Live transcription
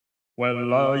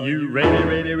Well, are you ready,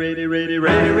 ready, ready, ready,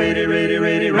 ready, ready, ready,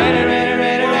 ready, ready, ready, ready,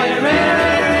 ready, are you ready,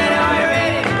 ready, ready, are you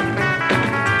ready?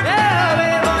 Yeah,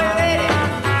 baby, are you ready?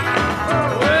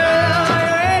 Well, are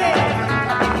you ready?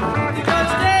 You come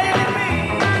steady with me.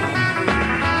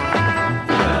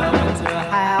 Well, I went to a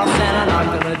house and I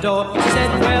knocked on the door. She said,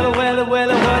 well, what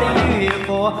are you here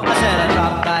for? I said, I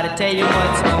dropped by to tell you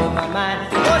what's on my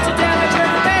mind. Won't you tell me the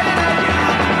truth, baby?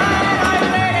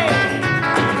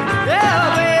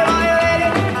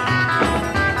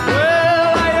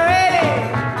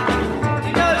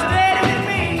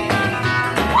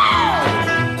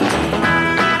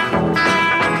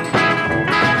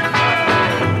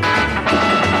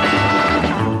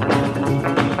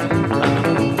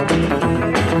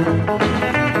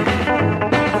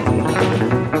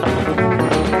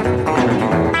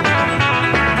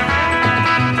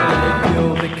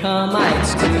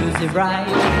 Right,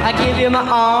 I give you my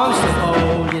arms to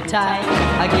hold you tight.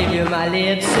 I give you my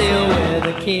lips sealed with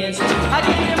a kiss. I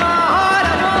give you my heart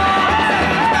and all.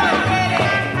 Are you ready?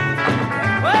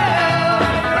 Well,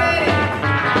 are you ready?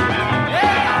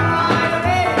 Yeah, are you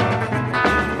ready?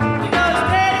 You know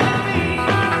steady with me.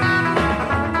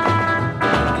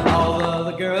 All of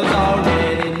the girls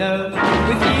already know.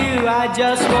 With you, I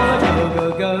just wanna go, go,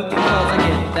 go. Because I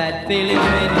get that feeling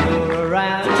when